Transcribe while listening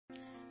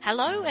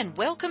Hello and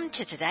welcome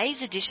to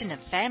today's edition of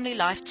Family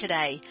Life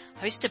Today,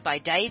 hosted by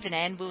Dave and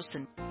Ann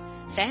Wilson.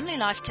 Family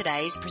Life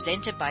Today is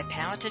presented by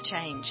Power to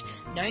Change,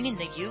 known in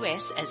the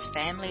US as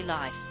Family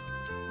Life.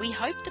 We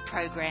hope the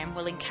program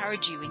will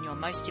encourage you in your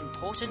most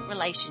important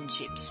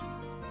relationships.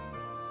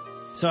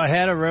 So I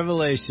had a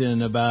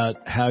revelation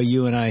about how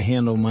you and I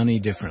handle money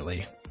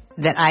differently.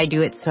 That I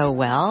do it so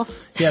well?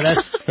 Yeah,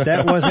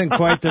 that wasn't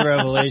quite the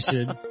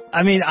revelation.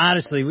 I mean,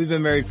 honestly, we've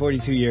been married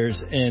 42 years,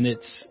 and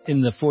it's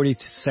in the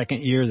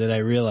 42nd year that I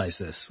realized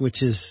this,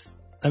 which is,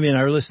 I mean,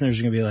 our listeners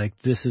are going to be like,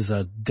 this is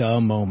a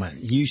dumb moment.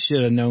 You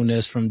should have known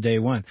this from day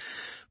one.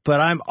 But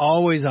I'm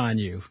always on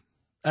you.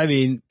 I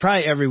mean,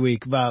 probably every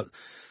week about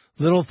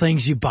little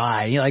things you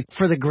buy, like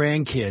for the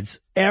grandkids.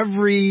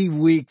 Every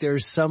week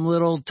there's some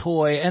little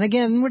toy. And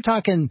again, we're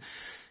talking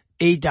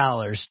 $8,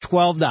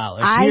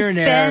 $12 here and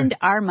there. I spend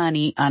our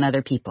money on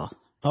other people.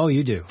 Oh,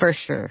 you do? For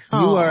sure. You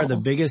are the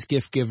biggest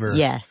gift giver.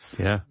 Yes.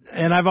 Yeah.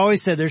 And I've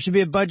always said there should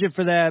be a budget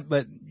for that,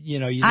 but, you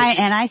know.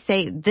 I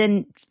say,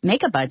 then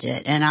make a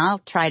budget, and I'll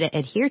try to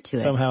adhere to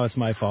it. Somehow it's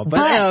my fault.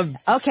 But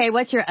okay,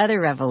 what's your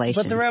other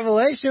revelation? But the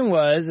revelation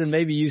was, and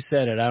maybe you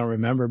said it, I don't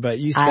remember, but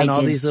you spend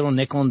all these little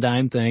nickel and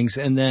dime things,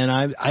 and then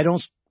I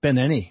don't spend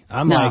any.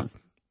 I'm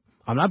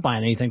not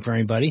buying anything for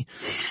anybody.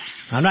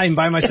 I'm not even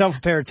buying myself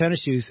a pair of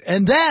tennis shoes.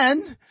 And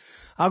then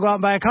I'll go out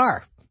and buy a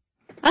car.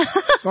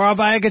 Or I'll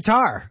buy a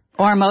guitar.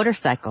 Or a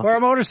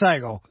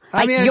motorcycle.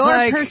 I mean,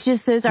 your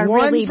purchases are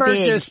really big. One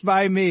purchase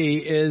by me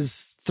is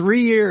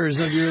 3 years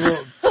of your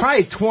little,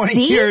 probably 20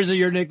 years of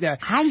your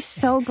knickknack. I'm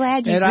so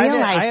glad you realized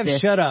this. I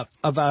have shut up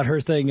about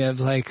her thing of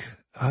like,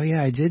 oh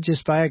yeah, I did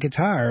just buy a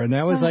guitar, and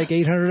that was like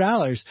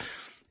 $800,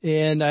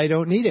 and I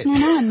don't need it.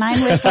 No,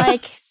 mine was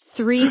like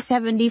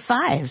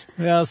 $375.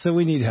 Well, so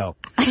we need help.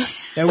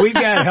 And we've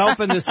got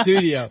help in the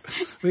studio.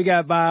 We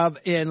got Bob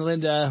and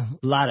Linda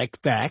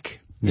Lotich back.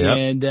 Yep.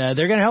 And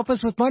they're going to help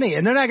us with money.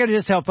 And they're not going to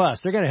just help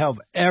us. They're going to help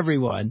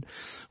everyone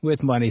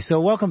with money. So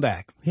welcome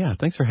back. Yeah,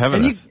 thanks for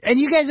having us. And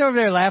you guys over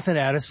there laughing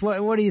at us.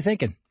 What are you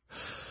thinking?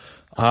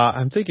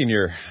 I'm thinking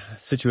your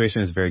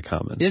situation is very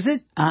common. Is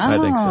it? I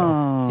think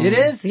so. It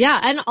is? Yeah,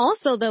 and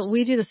also that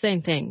we do the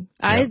same thing.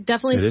 Yep, I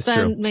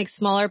definitely make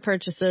smaller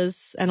purchases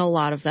and a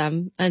lot of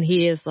them. And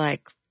he is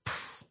like,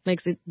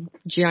 makes a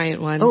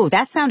giant one. Oh,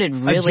 that sounded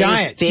really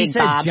giant. big, she said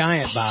Bob.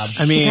 Giant, Bob.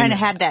 I mean, you kind of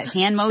had that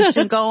hand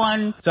motion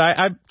going. So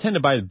I tend to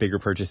buy the bigger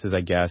purchases,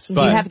 I guess. But,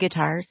 do you have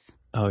guitars?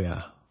 Oh,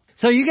 yeah.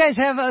 So you guys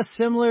have a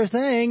similar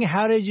thing.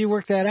 How did you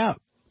work that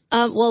out?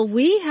 Well,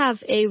 we have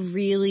a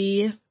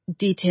really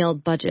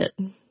detailed budget.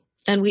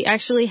 And we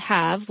actually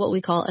have what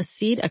we call a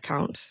seed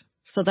account.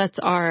 So that's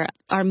our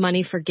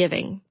money for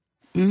giving.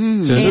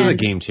 Mm. So this is a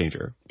game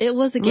changer. It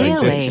was a game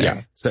changer.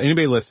 Yeah. So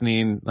anybody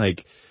listening,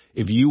 like,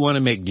 if you want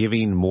to make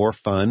giving more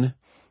fun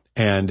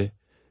and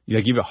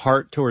you give a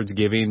heart towards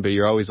giving, but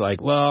you're always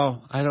like,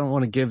 well, I don't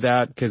want to give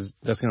that because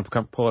that's going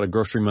to pull out of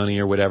grocery money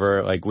or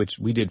whatever, like which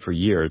we did for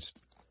years.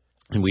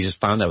 And we just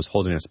found that was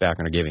holding us back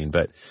on our giving.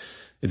 But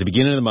at the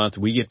beginning of the month,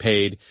 we get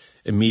paid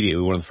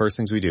immediately. One of the first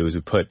things we do is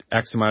we put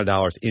X amount of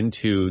dollars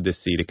into the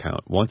seed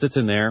account. Once it's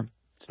in there,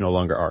 it's no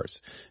longer ours.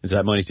 And so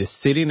that money's just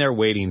sitting there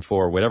waiting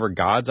for whatever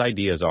God's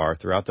ideas are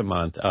throughout the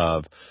month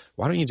of,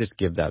 why don't you just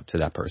give that to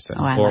that person?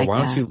 Or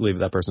why don't you leave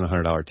that person a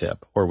 $100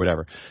 tip or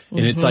whatever?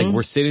 And it's like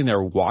we're sitting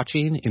there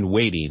watching and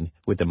waiting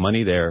with the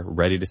money there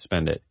ready to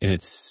spend it. And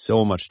it's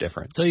so much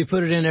different. So you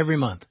put it in every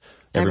month?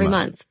 Every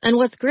month. And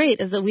what's great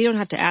is that we don't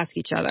have to ask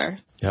each other.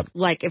 Yep.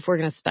 Like if we're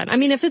going to spend. I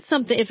mean, if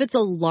it's a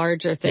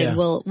larger thing,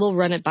 we'll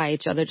run it by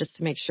each other just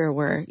to make sure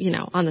we're,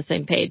 on the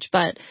same page.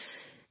 But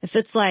if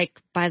it's like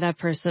buy that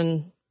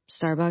person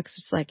Starbucks,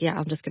 it's like, yeah,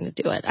 I'm just going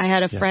to do it. I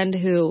had a friend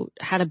who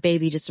had a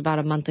baby just about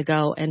a month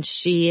ago, and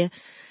she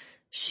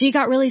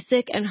got really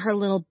sick and her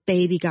little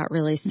baby got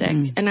really sick.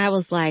 And I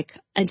was like,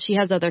 and she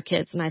has other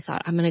kids, and I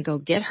thought, I'm going to go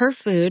get her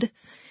food,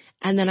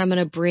 and then I'm going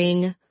to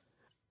bring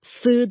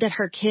food that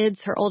her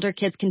older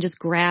kids can just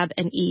grab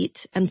and eat,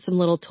 and some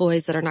little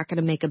toys that are not going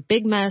to make a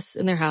big mess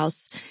in their house.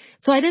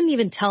 So I didn't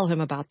even tell him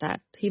about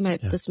that.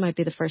 This might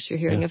be the first you're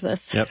hearing of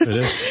this. Yep, it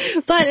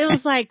is. But it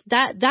was like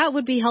that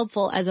would be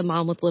helpful as a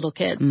mom with little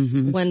kids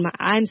when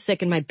I'm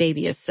sick and my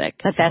baby is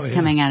sick. But that's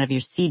coming out of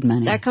your seed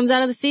money. That comes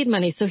out of the seed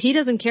money. So he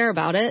doesn't care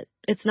about it.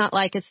 It's not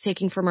like it's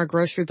taking from our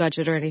grocery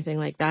budget or anything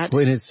like that.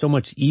 Well, and it's so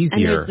much easier.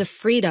 And there's the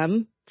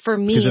freedom for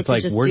me it's to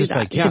like, just we're do just that.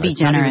 like, yeah, to be it's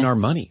generous. not even our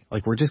money.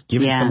 Like we're just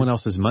giving someone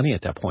else's money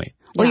at that point.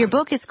 Well, your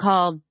book is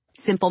called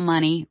Simple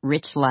Money,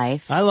 Rich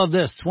Life. I love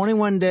this.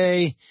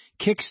 21-day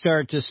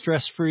kickstart to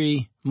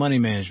stress-free money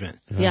management.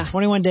 Yeah.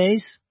 21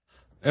 days?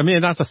 I mean,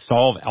 not to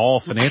solve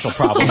all financial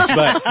problems,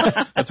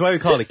 but that's why we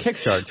call it a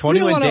kickstart.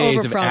 21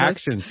 days of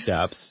action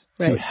steps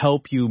to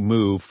help you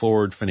move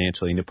forward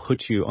financially and to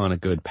put you on a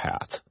good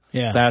path.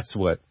 Yeah. That's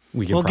what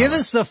we can give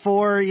us the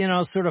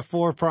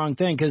four-pronged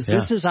thing, because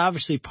this is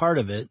obviously part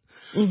of it.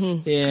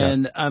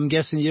 And I'm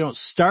guessing you don't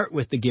start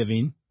with the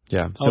giving.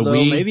 Yeah. So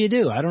although maybe you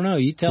do. I don't know.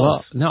 You tell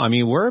us. No, I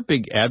mean, we're a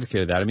big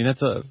advocate of that. I mean,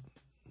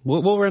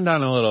 we'll run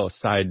down a little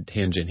side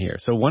tangent here.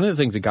 So one of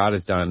the things that God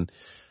has done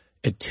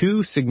at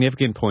two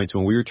significant points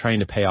when we were trying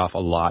to pay off a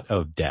lot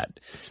of debt.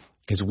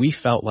 Because we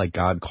felt like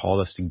God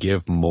called us to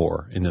give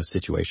more in those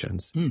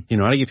situations. You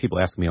know, I get people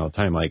asking me all the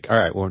time, like, all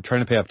right, well, I'm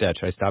trying to pay off debt.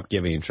 Should I stop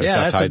giving? Should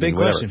I stop tithing? That's a big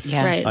whatever. question.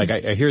 Yeah. Right. Like,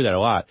 I hear that a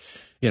lot.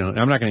 You know, and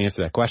I'm not going to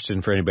answer that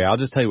question for anybody. I'll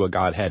just tell you what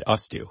God had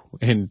us do.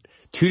 In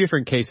two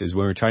different cases,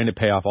 when we were trying to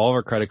pay off all of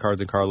our credit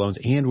cards and car loans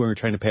and when we were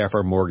trying to pay off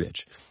our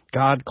mortgage,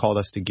 God called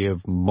us to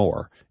give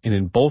more. And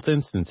in both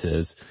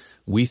instances,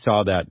 we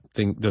saw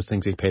those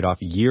things get paid off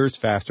years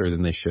faster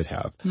than they should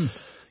have.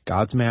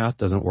 God's math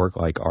doesn't work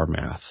like our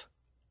math.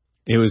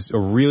 It was a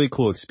really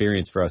cool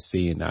experience for us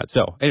seeing that.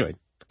 So anyway,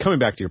 coming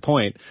back to your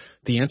point,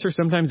 the answer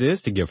sometimes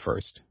is to give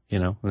first, you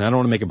know, and I don't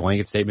want to make a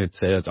blanket statement and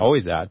say that's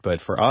always that,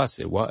 but for us,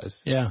 it was,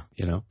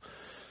 you know.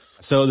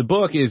 So the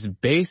book is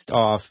based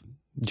off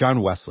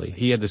John Wesley.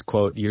 He had this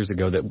quote years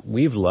ago that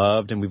we've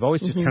loved and we've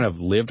always just kind of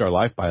lived our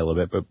life by a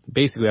little bit. But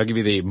basically, I'll give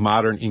you the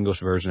modern English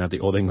version, not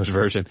the old English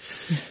version,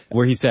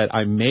 where he said,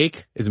 I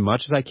make as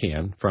much as I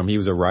can he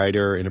was a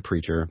writer and a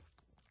preacher.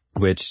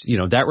 Which, you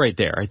know, that right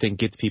there, I think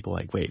gets people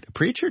like, wait, a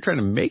preacher trying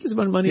to make as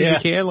much money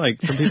as he can? Like,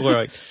 some people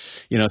are like,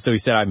 you know, so he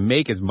said, I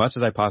make as much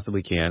as I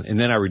possibly can. And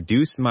then I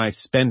reduce my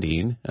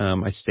spending.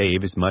 I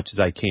save as much as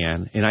I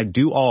can. And I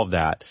do all of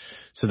that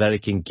so that I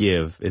can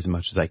give as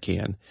much as I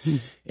can.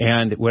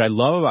 And what I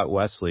love about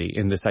Wesley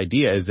in this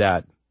idea is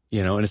that,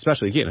 you know, and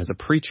especially, again, as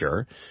a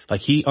preacher,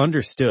 like he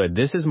understood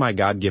this is my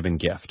God-given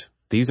gift.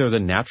 These are the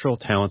natural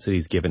talents that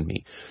he's given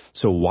me.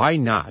 So why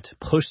not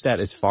push that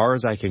as far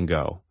as I can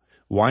go?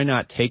 Why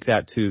not take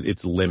that to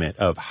its limit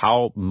of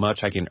how much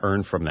I can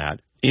earn from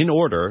that in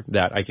order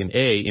that I can,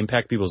 A,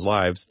 impact people's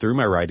lives through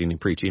my writing and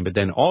preaching, but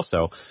then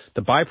also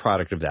the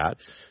byproduct of that,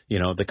 you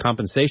know, the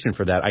compensation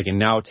for that, I can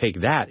now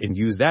take that and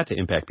use that to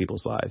impact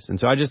people's lives. And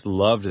so I just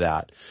loved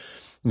that.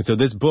 And so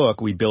this book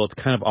we built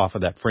kind of off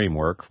of that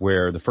framework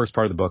where the first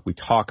part of the book we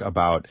talk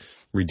about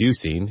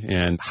reducing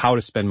and how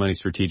to spend money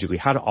strategically,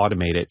 how to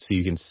automate it so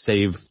you can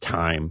save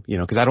time, you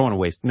know, because I don't want to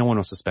waste, no one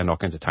wants to spend all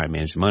kinds of time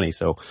managing money.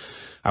 So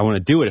I want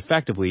to do it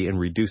effectively and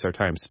reduce our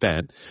time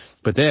spent.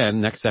 But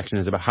then next section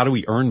is about how do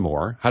we earn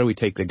more? How do we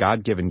take the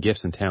God-given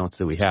gifts and talents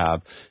that we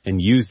have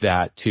and use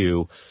that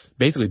to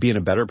basically be in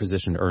a better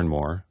position to earn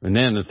more? And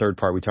then the third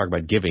part, we talk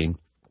about giving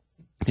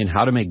and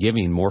how to make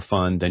giving more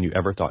fun than you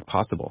ever thought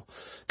possible.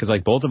 Because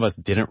like both of us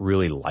didn't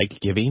really like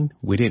giving.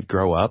 We didn't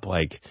grow up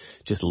like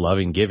just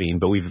loving giving,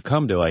 but we've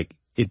come to like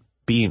it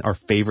being our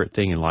favorite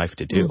thing in life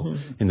to do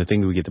and the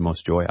thing that we get the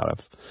most joy out of.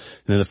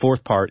 And then the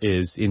fourth part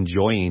is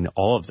enjoying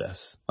all of this,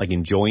 like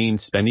enjoying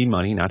spending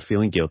money, not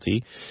feeling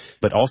guilty,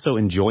 but also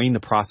enjoying the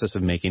process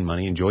of making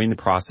money, enjoying the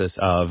process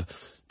of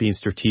being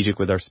strategic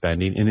with our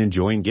spending and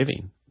enjoying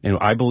giving. And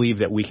I believe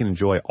that we can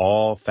enjoy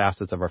all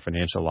facets of our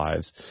financial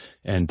lives,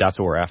 and that's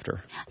what we're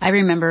after. I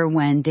remember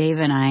when Dave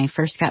and I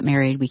first got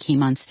married, we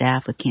came on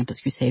staff with Campus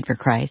Crusade for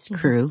Christ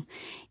crew,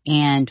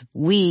 and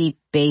we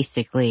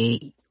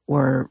basically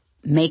were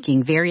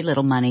making very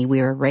little money.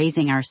 We were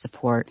raising our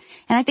support,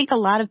 and I think a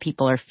lot of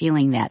people are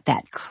feeling that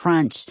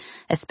crunch,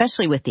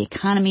 especially with the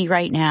economy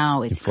right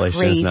now. It's Inflation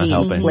crazy. is not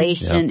helping.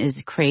 Inflation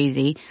is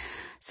crazy.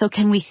 So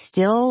can we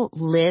still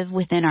live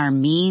within our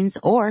means,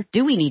 or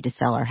do we need to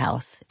sell our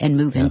house and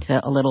move into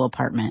a little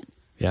apartment?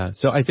 Yeah.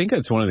 So I think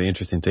that's one of the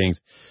interesting things.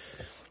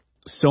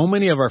 So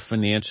many of our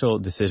financial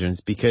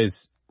decisions, because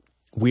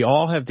we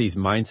all have these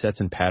mindsets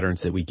and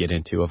patterns that we get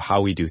into of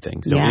how we do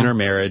things. So in our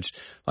marriage,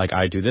 like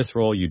I do this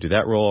role, you do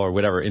that role or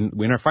whatever. In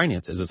our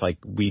finances, it's like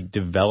we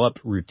develop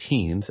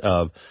routines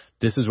of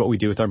this is what we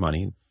do with our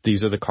money.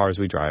 These are the cars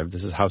we drive.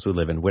 This is the house we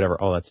live in, whatever,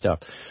 all that stuff.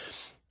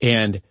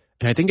 And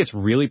I think it's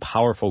really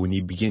powerful when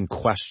you begin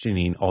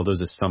questioning all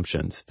those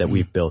assumptions that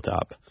we've built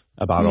up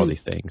about all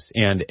these things.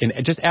 And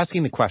just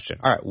asking the question,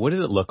 all right, what does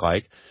it look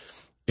like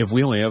if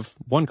we only have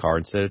one car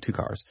instead of two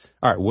cars?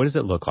 All right, what does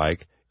it look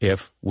like if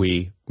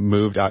we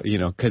moved out, you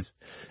know, because,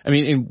 I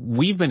mean, and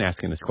we've been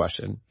asking this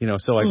question, you know,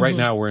 so like right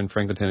now we're in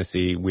Franklin,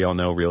 Tennessee. We all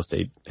know real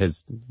estate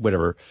has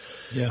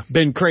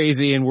been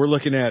crazy. And we're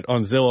looking at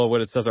on Zillow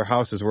what it says our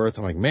house is worth.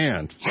 I'm like,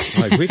 man,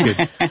 like we could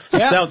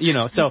sell, you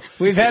know, so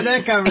we've had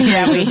that conversation.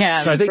 Yeah, we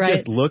have. So I think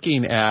just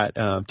looking at,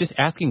 just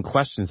asking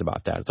questions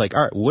about that. It's like,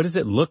 all right, what does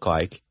it look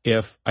like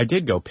if I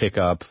did go pick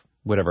up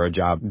whatever, a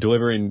job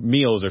delivering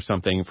meals or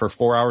something for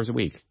 4 hours a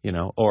week, you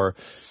know, or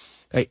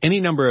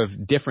any number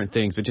of different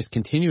things, but just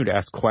continue to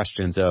ask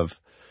questions of,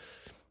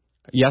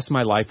 yes,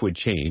 my life would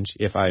change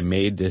if I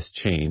made this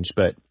change,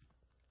 but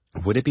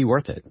would it be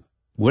worth it?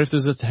 What if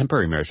this was a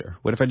temporary measure?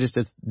 What if I just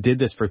did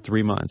this for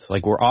 3 months?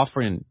 Like we're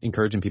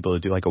encouraging people to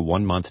do like a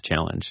 1 month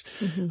challenge,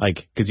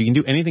 like, cause you can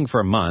do anything for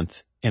a month.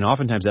 And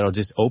oftentimes that'll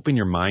just open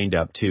your mind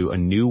up to a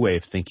new way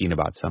of thinking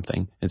about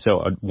something. And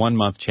so a 1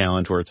 month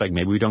challenge where it's like,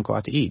 maybe we don't go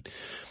out to eat.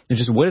 And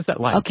just what is that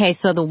like? Okay,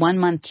 so the 1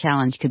 month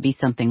challenge could be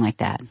something like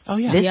that. Oh,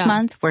 yeah. This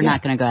month, we're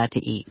not going to go out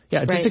to eat.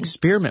 Yeah, just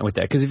experiment with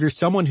that. Because if you're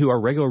someone who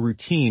our regular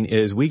routine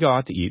is we go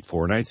out to eat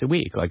 4 nights a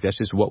week, like that's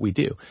just what we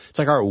do. It's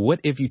like, all right, what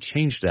if you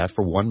changed that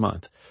for 1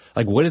 month?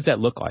 Like, what does that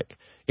look like?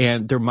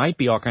 And there might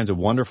be all kinds of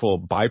wonderful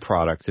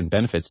byproducts and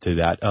benefits to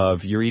that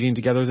of you're eating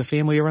together as a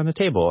family around the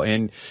table,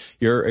 and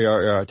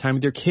your time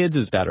with your kids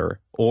is better,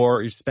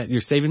 or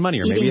you're saving money,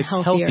 or Eating maybe it's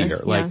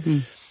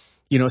healthier.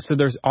 Yeah. So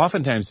there's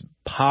oftentimes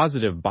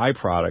positive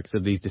byproducts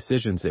of these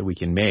decisions that we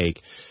can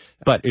make,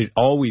 but it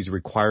always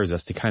requires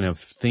us to kind of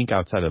think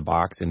outside the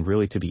box and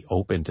really to be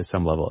open to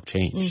some level of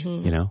change,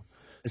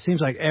 It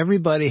seems like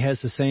everybody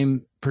has the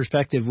same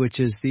perspective, which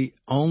is the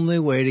only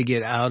way to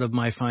get out of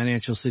my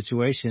financial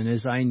situation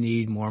is I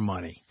need more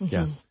money.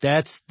 Yeah.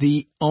 That's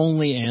the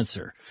only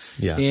answer.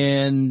 Yeah.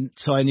 And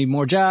so I need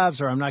more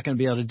jobs, or I'm not going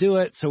to be able to do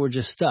it, so we're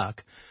just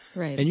stuck.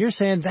 Right. And you're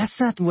saying that's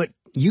not what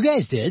you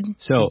guys did.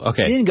 So,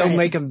 okay. You didn't go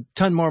make a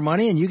ton more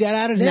money and you got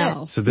out of debt.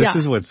 No. So this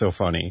is what's so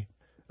funny.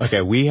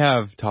 Okay, we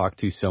have talked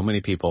to so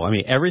many people. I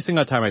mean, every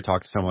single time I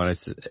talk to someone,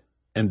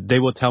 and they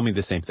will tell me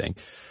the same thing.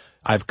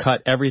 I've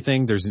cut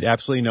everything. There's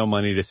absolutely no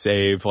money to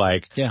save.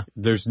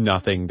 There's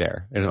nothing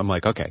there. And I'm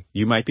like, okay,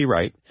 you might be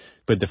right.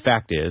 But the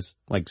fact is,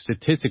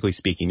 statistically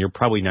speaking, you're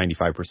probably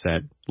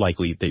 95%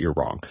 likely that you're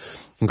wrong.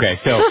 Okay,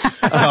 so.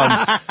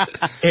 I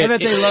bet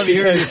they love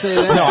hearing you say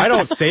that. No, I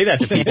don't say that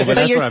to people, but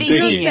that's what I'm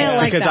thinking.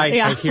 Like because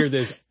that, I hear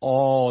this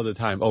all the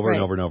time, over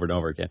and over and over and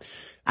over again.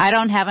 I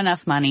don't have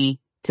enough money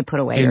to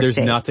put away. And there's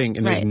save. nothing.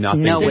 Nowhere.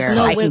 There's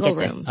no wiggle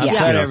room.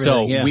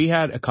 We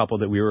had a couple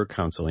that we were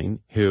counseling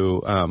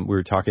who we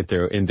were talking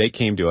through, and they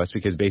came to us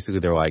because basically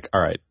they were like,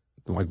 all right,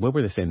 what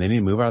were they saying? They need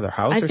to move out of their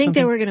house? I think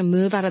they were going to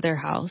move out of their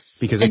house.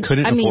 Because they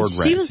couldn't afford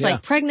rent. She was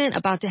pregnant,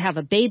 about to have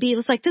a baby. It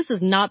was like, this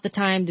is not the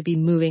time to be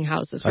moving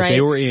houses, right?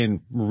 They were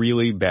in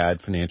really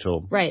bad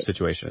financial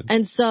situation.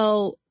 And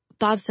so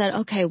Bob said,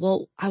 okay,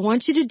 well, I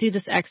want you to do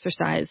this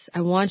exercise.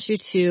 I want you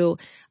to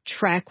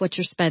track what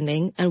you're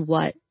spending and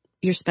what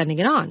you're spending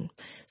it on.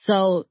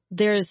 So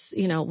there's,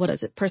 what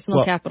is it?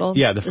 Personal capital.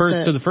 Yeah.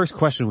 The first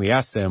question we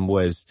asked them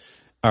was,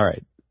 all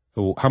right,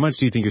 how much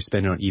do you think you're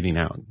spending on eating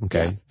out?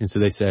 Okay. Yeah. And so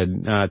they said,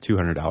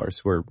 $200.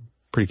 We're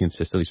pretty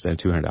consistently spending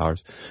 $200.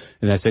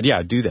 And I said,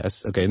 yeah, do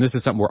this. Okay. And this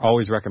is something we're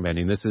always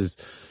recommending. This is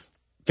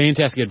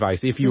fantastic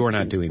advice if you are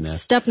not doing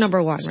this. Step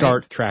number 1.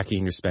 Start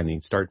tracking your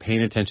spending. Start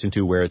paying attention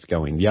to where it's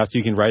going. Yes,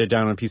 you can write it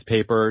down on a piece of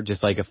paper,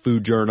 just like a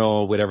food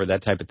journal, whatever,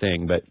 that type of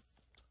thing. But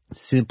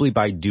simply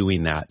by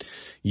doing that,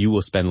 you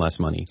will spend less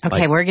money.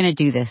 Okay, we're going to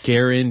do this.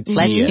 Guarantee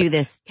Let's do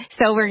this.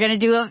 So we're going to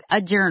do a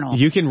journal.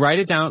 You can write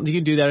it down. You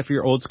can do that if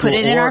you're old school. Put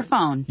it in our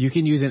phone. You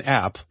can use an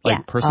app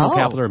like Personal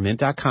Capital or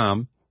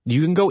Mint.com.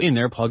 You can go in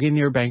there, plug in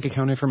your bank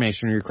account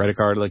information or your credit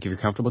card, if you're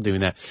comfortable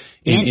doing that.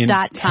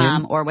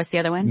 Mint.com or what's the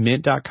other one?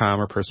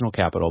 Mint.com or Personal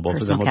Capital.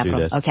 Both of them will do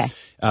this. Okay.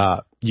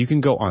 You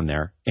can go on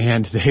there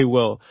and they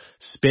will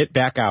spit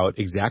back out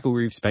exactly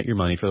where you've spent your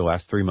money for the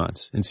last 3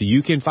 months. And so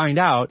you can find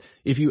out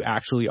if you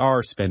actually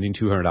are spending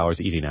 $200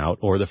 eating out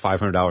or the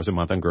 $500 a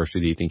month on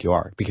groceries that you think you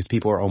are, because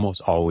people are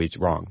almost always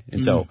wrong.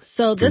 And so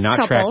this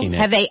couple,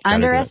 have they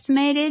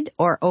underestimated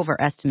or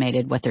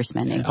overestimated what they're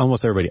spending?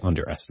 Almost everybody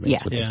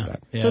underestimates what they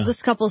spend. Yeah. So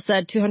this couple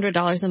said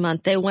 $200 a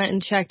month. They went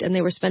and checked and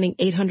they were spending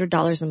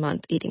 $800 a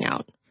month eating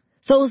out.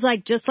 So it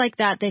was just like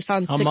that. They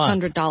found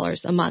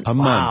 $600 a month.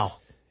 Wow.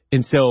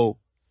 And so,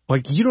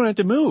 you don't have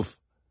to move.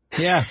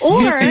 Yeah. Or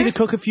you just need to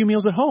cook a few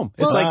meals at home.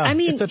 It's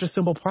it's such a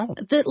simple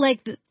problem.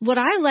 What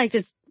I like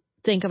to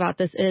think about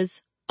this is,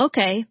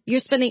 okay,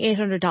 you're spending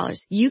 $800.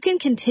 You can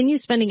continue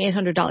spending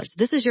 $800.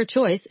 This is your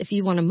choice if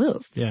you want to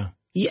move. Yeah.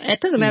 It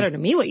doesn't matter to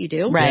me what you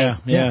do. Right.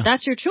 Yeah.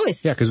 That's your choice.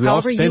 Yeah, because we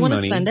However all spend you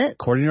money spend it.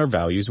 according to our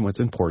values and what's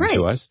important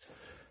to us.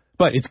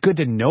 But it's good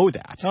to know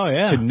that. Oh,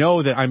 yeah. To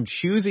know that I'm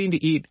choosing to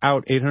eat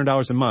out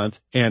 $800 a month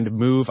and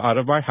move out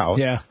of my house.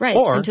 Yeah. Right.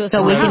 Or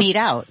so we can eat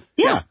out.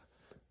 Yeah.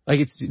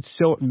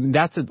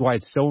 That's why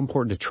it's so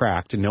important to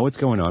track, to know what's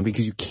going on,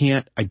 because you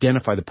can't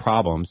identify the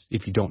problems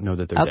if you don't know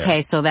that they're there.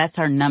 Okay, so that's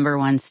our number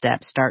 1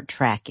 step. Start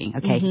tracking.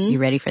 Okay, you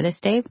ready for this,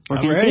 Dave? We're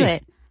going to do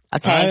it.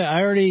 Okay.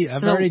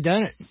 I've already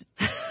done it.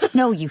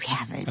 No, you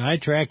haven't. I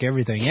track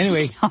everything.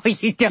 Anyway. No,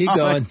 you don't. Keep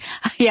going.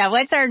 Yeah,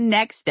 what's our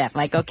next step?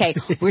 Okay,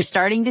 we're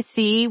starting to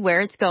see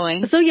where it's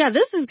going. So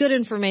this is good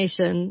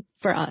information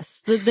for us.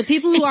 The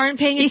people who aren't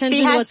paying attention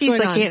to what's going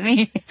on. At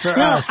me. For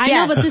us. I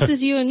know, but this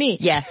is you and me.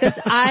 Yes.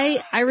 Because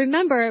I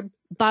remember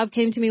Bob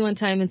came to me one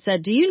time and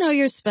said, do you know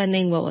you're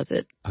spending, what was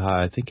it?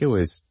 I think it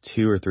was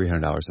 $200 or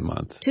 $300 a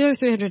month.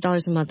 $200 or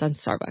 $300 a month on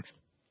Starbucks.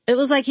 It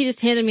was like he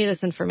just handed me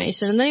this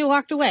information and then he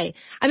walked away.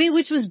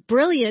 Which was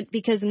brilliant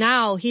because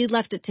now he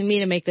left it to me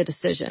to make the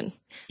decision.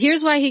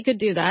 Here's why he could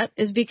do that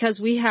is because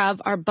we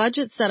have our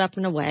budget set up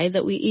in a way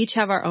that we each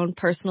have our own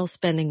personal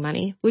spending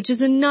money, which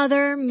is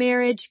another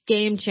marriage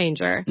game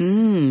changer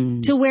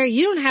to where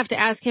you don't have to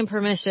ask him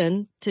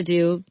permission to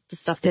do the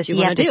stuff that you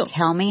want to do.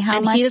 Tell me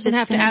how much he doesn't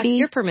have to ask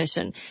your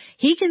permission.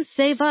 He can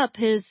save up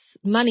his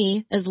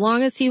money as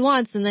long as he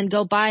wants and then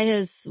go buy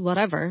his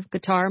whatever,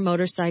 guitar,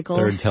 motorcycle.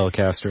 Third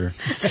Telecaster.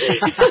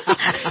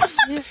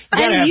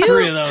 And you,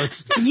 3 of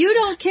those. You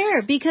don't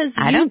care because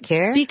I don't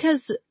care.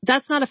 Because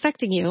that's not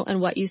affecting you and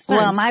what you spend.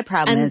 Well, my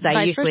problem is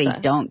I usually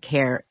don't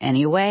care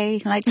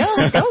anyway. Like,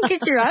 don't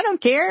get your, I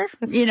don't care,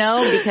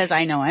 because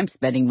I know I'm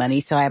spending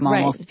money, so I'm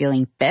almost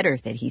feeling better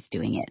that he's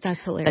doing it. That's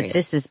hilarious. But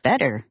this is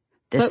better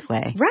this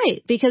way.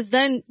 Right, because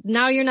then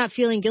now you're not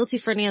feeling guilty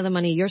for any of the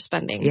money you're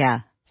spending. Yeah.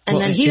 And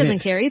then he doesn't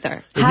care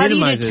either. How do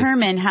you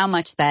determine how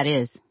much that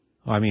is?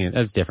 I mean,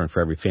 that's different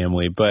for every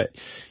family, but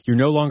you're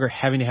no longer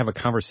having to have a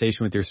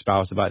conversation with your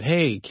spouse about,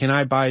 hey, can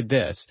I buy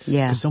this?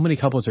 Yeah. Because so many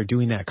couples are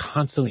doing that,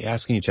 constantly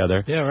asking each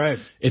other. Yeah, right.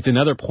 It's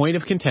another point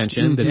of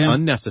contention that's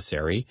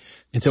unnecessary.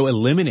 And so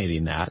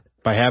eliminating that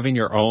by having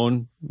your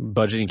own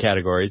budgeting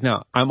categories.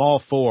 Now, I'm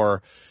all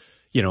for,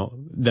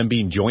 them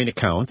being joint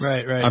accounts.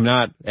 Right. I'm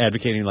not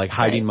advocating like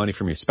hiding money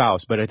from your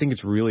spouse, but I think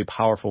it's really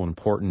powerful and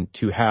important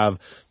to have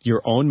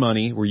your own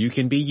money where you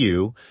can be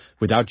you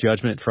without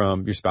judgment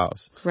from your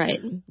spouse. Right.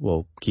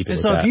 We'll keep it and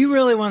at so that. If you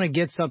really want to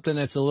get something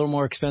that's a little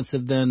more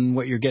expensive than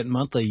what you're getting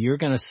monthly, you're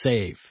going to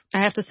save.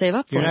 I have to save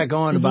up for You're not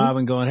going to Bob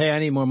and going, hey, I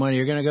need more money.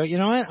 You're going to go, you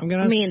know what? I'm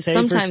going to save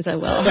sometimes I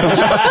will.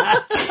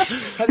 I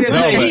was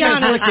going to be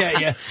honest. Look at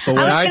you. But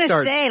when I was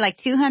going to say like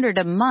 $200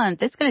 a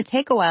month. It's going to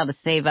take a while to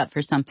save up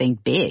for something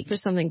big.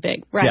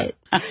 Right.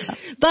 Yeah.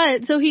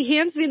 But so he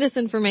hands me this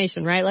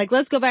information, right? Like,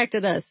 let's go back to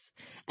this.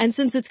 And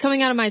since it's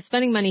coming out of my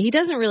spending money, he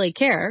doesn't really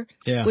care,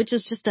 which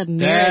is just a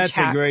marriage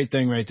hack. That's a great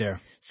thing right there.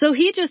 So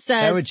he just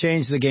said, that would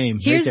change the game.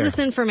 Here's this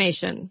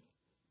information.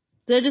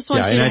 I just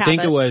want you to have it. And I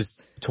think it was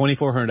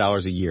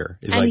 $2,400 a year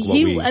is like what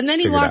we And then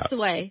he walks out.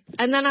 away.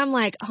 And then I'm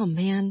like, oh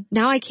man,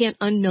 now I can't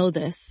unknow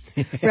this.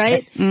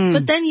 Right?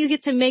 But then you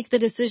get to make the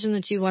decision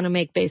that you want to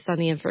make based on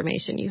the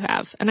information you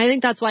have. And I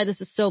think that's why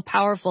this is so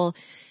powerful,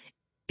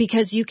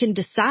 because you can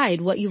decide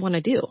what you want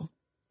to do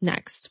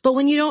next. But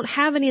when you don't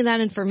have any of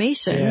that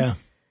information,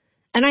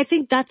 and I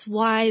think that's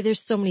why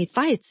there's so many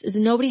fights, is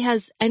nobody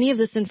has any of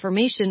this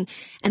information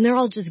and they're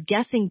all just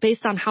guessing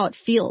based on how it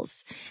feels.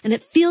 And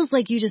it feels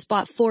like you just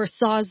bought 4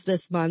 saws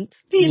this month,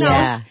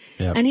 Yeah.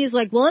 And he's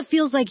like, well, it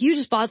feels like you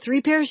just bought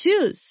 3 pair of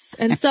shoes.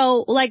 And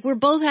so like we're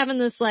both having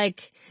this like,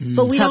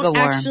 but we don't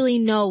actually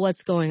know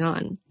what's going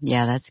on.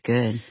 Yeah, that's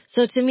good.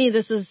 So to me,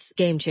 this is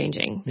game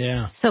changing.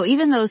 Yeah. So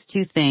even those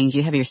 2 things,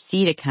 you have your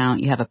seed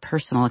account, you have a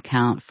personal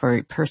account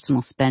for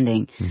personal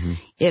spending. Mm-hmm.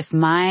 If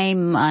my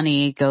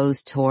money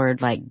goes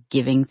toward like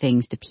giving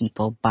things to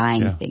people,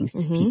 buying things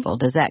to people,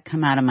 does that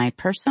come out of my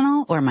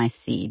personal or my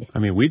seed? I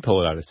mean, we'd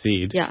pull it out of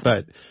seed. Yeah.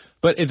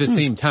 But at the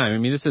same time, I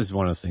mean, this is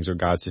one of those things where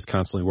God's just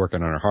constantly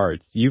working on our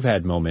hearts. You've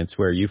had moments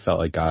where you felt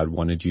like God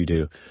wanted you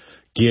to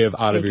give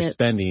out of your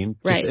spending.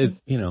 Right.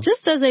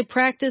 Just as a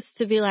practice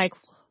to be like,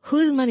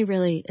 whose money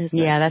really is this?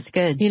 Yeah, that's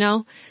good.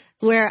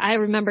 Where I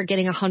remember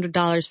getting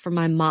 $100 from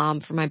my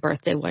mom for my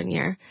birthday one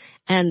year.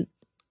 And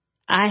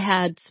I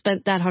had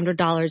spent that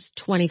 $100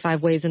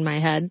 25 ways in my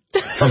head.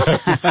 Because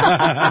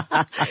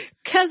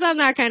I'm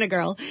that kind of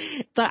girl.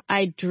 But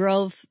I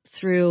drove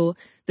through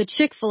the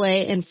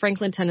Chick-fil-A in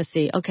Franklin,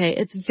 Tennessee.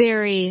 Okay,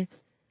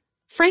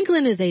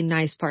 Franklin is a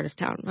nice part of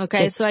town.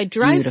 Okay, it's so I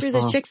drive beautiful.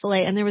 through the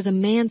Chick-fil-A and there was a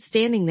man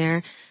standing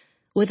there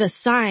with a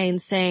sign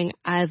saying,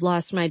 I've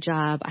lost my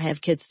job. I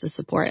have kids to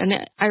support.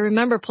 And I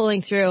remember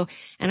pulling through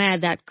and I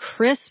had that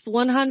crisp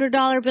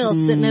 $100 bill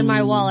sitting in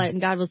my wallet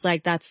and God was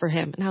like, that's for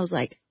him. And I was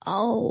like,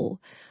 oh,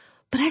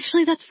 but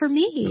actually that's for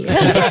me.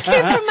 That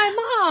came from my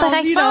mom. But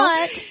I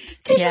thought.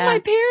 Came from my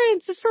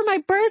parents. It's for my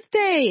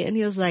birthday. And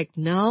he was like,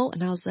 no.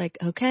 And I was like,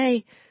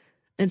 okay.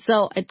 And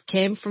so it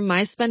came from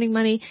my spending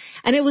money.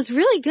 And it was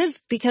really good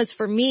because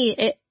for me,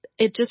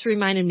 it just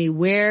reminded me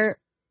where's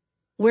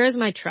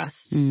my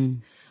trust?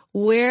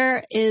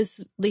 Where is,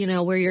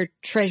 where your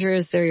treasure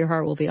is, there your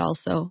heart will be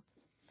also.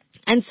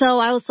 And so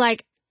I was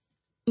like,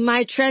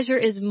 my treasure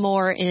is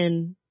more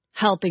in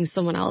helping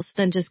someone else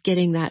than just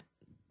getting that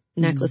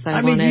necklace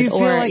I wanted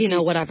or,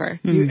 like whatever.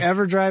 You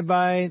ever drive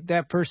by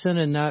that person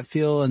and not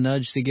feel a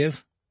nudge to give?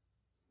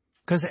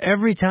 Because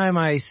every time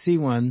I see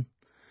one,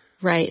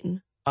 right,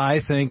 I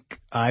think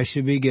I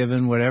should be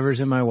given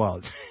whatever's in my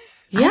wallet.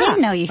 Yeah. I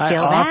didn't know you feel that.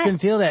 I often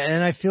feel that,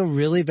 and I feel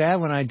really bad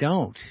when I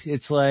don't.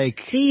 It's like...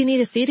 See, you need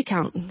a seed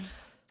account.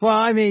 Well,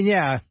 I mean,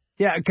 yeah,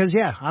 because,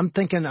 I'm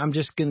thinking I'm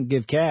just going to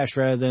give cash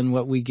rather than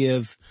what we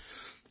give,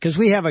 because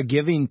we have a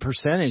giving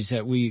percentage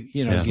that we,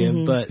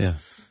 give, but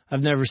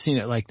I've never seen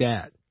it like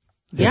that.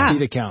 The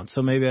seed account,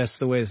 so maybe that's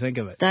the way to think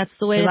of it. That's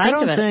the way to think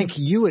of it. I don't think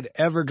you would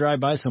ever drive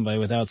by somebody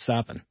without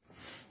stopping.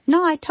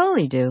 No, I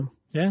totally do.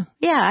 Yeah?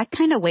 Yeah, I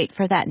kind of wait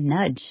for that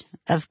nudge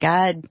of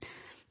God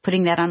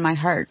putting that on my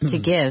heart to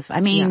give. I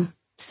mean,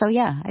 so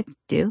I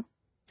do.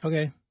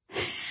 Okay.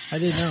 I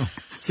didn't know.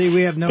 See,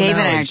 we have no Dave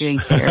knowledge. and I are doing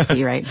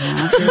therapy right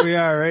now. Here we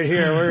are, right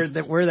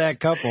here. We're that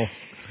couple.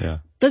 Yeah.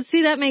 But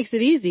see, that makes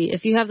it easy.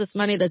 If you have this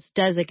money that's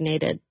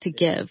designated to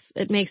give,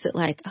 it makes it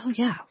like, oh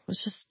yeah,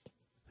 let's just.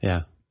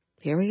 Yeah.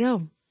 Here we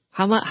go.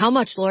 How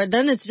much, Lord?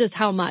 Then it's just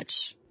how much.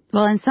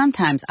 Well, and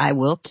sometimes I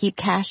will keep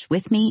cash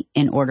with me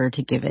in order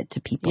to give it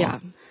to people. Yeah.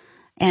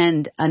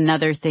 And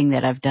another thing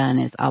that I've done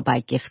is I'll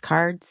buy gift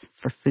cards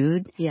for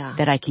food Yeah.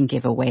 that I can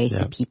give away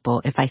to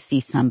people if I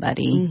see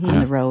somebody Mm-hmm. on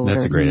the road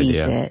That's or a great needs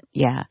idea. it.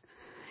 Yeah.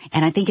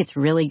 And I think it's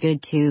really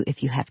good, too,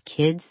 if you have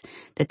kids,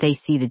 that they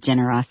see the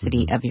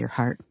generosity of your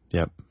heart.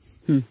 Yep.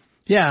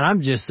 Yeah, and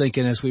I'm just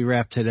thinking as we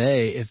wrap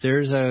today, if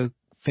there's a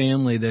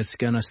family that's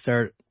going to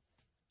start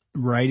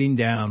writing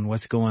down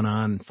what's going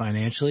on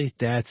financially,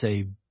 that's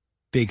a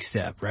big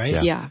step,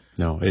 right? Yeah.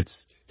 No,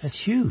 That's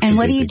huge. And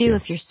what do you big do deal.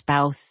 if your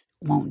spouse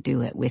won't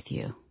do it with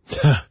you?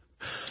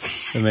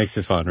 it makes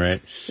it fun,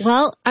 right?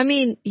 Well, I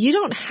mean, you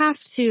don't have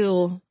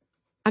to.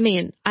 I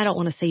mean, I don't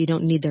want to say you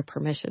don't need their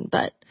permission,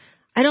 but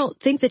I don't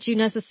think that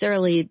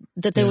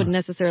they would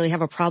necessarily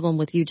have a problem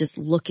with you just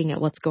looking at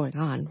what's going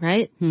on,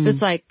 right?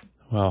 It's like,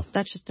 Well,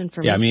 that's just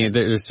information. yeah, I mean,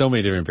 there's so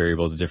many different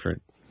variables,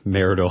 different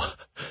marital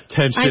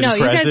tension. I know,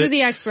 you guys present, are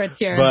the experts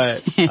here.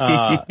 But,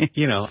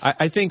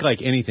 I think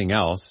like anything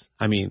else,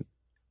 I mean,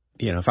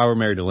 if I were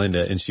married to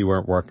Linda and she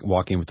weren't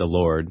walking with the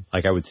Lord,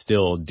 like I would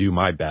still do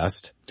my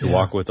best to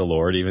walk with the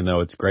Lord, even though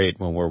it's great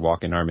when we're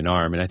walking arm in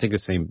arm. And I think the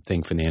same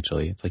thing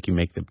financially. It's like you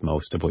make the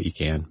most of what you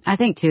can. I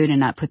think, too, to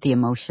not put the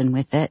emotion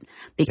with it,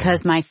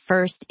 because my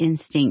first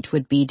instinct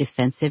would be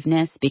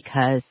defensiveness,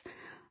 because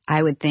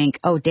I would think,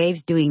 oh,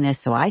 Dave's doing this,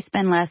 so I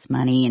spend less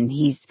money, and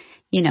he's,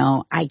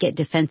 I get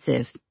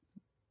defensive.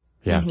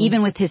 Yeah.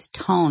 Even with his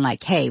tone,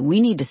 like, hey,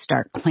 we need to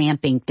start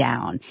clamping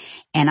down.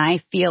 And I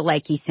feel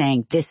like he's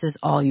saying, this is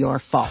all your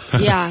fault.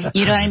 Yeah.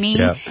 You know what I mean?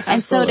 Yeah.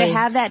 And so Absolutely. to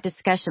have that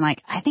discussion,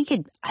 like, I think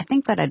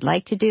what I'd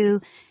like to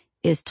do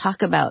is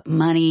talk about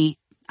money.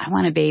 I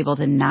want to be able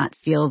to not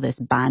feel this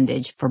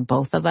bondage for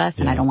both of us,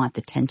 and I don't want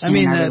the tension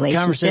in our the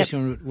relationship.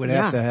 conversation would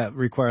have to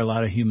require a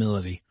lot of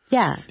humility.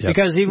 Yeah. Yep.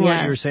 Because even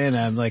what you were saying,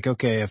 I'm like,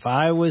 okay, if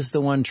I was the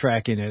one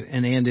tracking it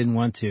and Ann didn't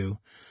want to,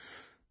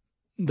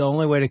 the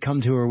only way to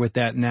come to her with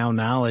that now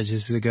knowledge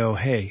is to go,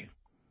 hey,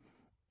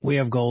 we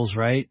have goals,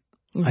 right?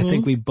 I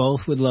think we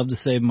both would love to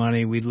save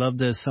money. We'd love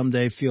to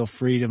someday feel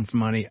freedom from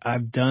money.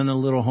 I've done a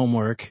little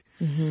homework.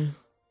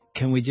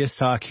 Can we just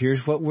talk? Here's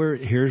where we're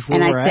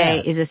I'd say,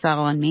 at. is this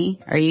all on me?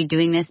 Are you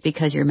doing this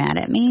because you're mad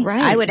at me?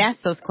 Right. I would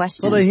ask those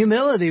questions. Well, the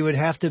humility would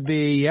have to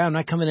be, I'm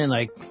not coming in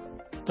like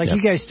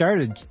you guys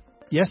started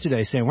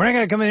yesterday saying, we're not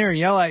going to come in here and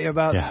yell at you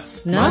about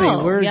money.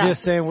 No. We're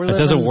just saying we're living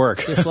doesn't work.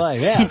 this life.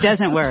 Yeah. It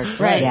doesn't work.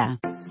 Right. Yeah.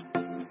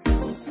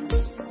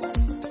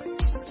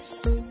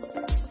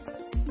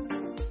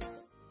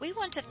 We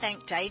want to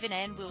thank Dave and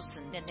Ann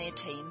Wilson and their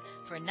team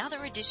for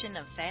another edition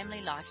of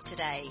Family Life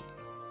Today.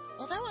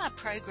 Although our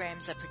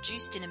programs are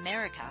produced in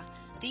America,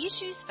 the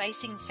issues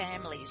facing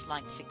families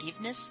like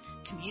forgiveness,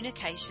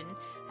 communication,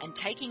 and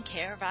taking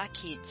care of our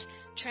kids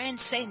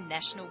transcend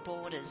national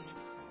borders.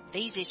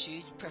 These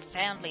issues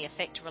profoundly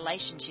affect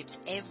relationships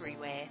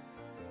everywhere.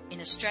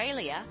 In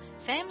Australia,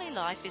 Family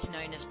Life is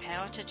known as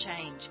Power to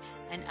Change,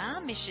 and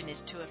our mission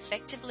is to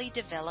effectively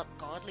develop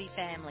godly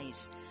families,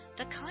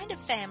 the kind of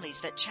families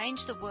that change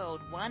the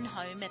world one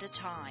home at a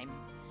time.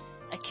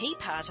 A key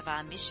part of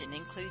our mission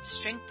includes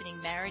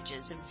strengthening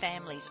marriages and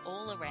families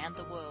all around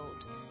the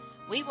world.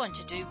 We want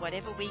to do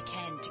whatever we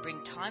can to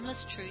bring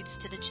timeless truths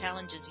to the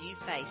challenges you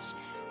face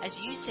as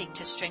you seek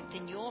to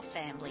strengthen your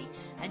family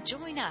and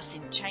join us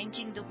in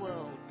changing the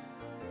world.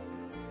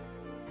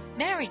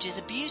 Marriage is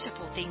a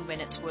beautiful thing when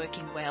it's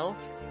working well,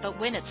 but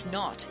when it's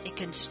not, it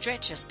can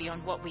stretch us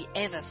beyond what we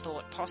ever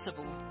thought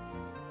possible.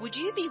 Would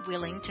you be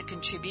willing to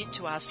contribute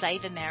to our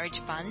Save a Marriage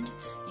Fund,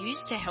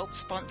 used to help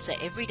sponsor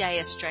everyday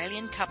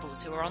Australian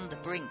couples who are on the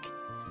brink?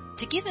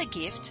 To give a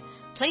gift,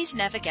 please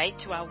navigate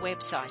to our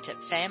website at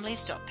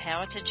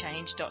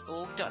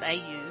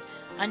families.powertochange.org.au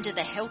under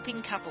the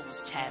Helping Couples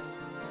tab.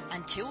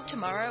 Until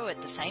tomorrow at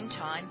the same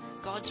time,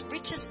 God's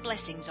richest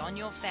blessings on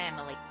your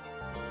family.